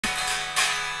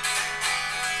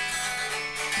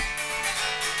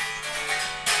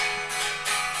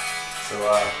So,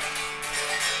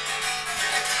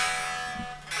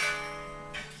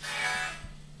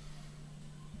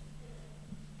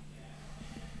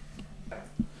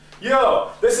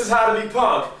 yo, this is how to be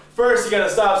punk. First, you gotta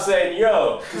stop saying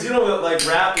yo, because you don't like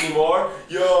rap anymore.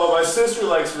 Yo, my sister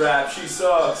likes rap, she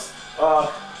sucks.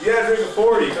 You gotta drink a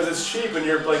 40 because it's cheap and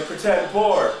you're like pretend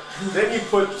poor. Then you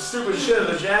put stupid shit in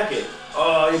the jacket.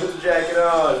 You put the jacket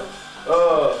on.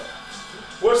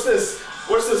 What's this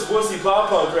wussy pop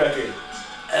punk record?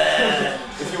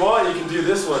 If you want, you can do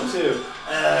this one too.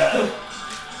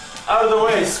 Out of the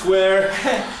way, square.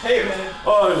 Hey man.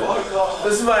 Oh,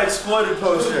 this is my exploited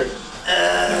poster.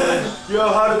 Yo,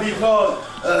 how to be punk.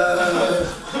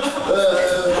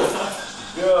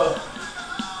 Yo.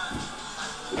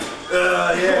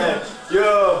 Yeah.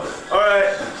 Yo.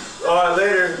 Alright,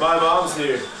 later. My mom's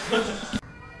here.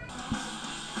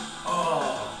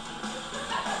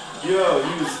 Yo,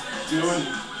 you was doing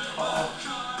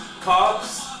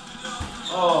cops?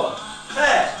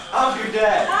 Hey, I'm your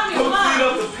dad. I'm your Go mom. clean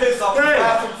up the piss off the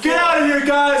bathroom Get floor. out of here,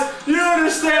 guys! You don't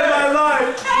understand my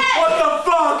life! Hey. What the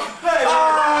fuck? Hey,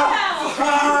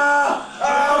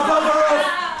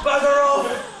 Bugger off!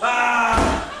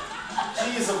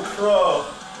 Jeez, I'm pro.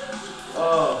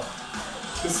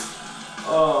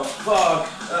 Fuck.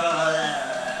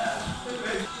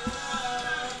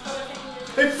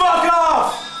 Hey, fuck off!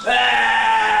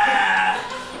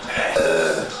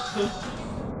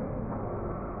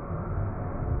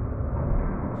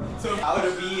 So how to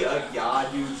be a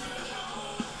Yadu?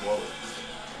 Whoa.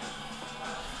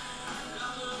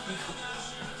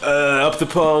 Up the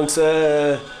punks,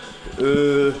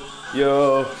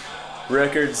 yo,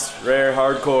 records, rare,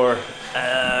 hardcore,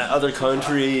 other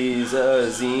countries,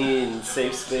 zine,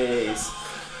 safe space,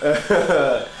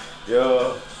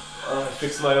 yo, I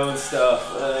fix my own stuff,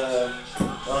 I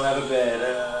don't have a bed,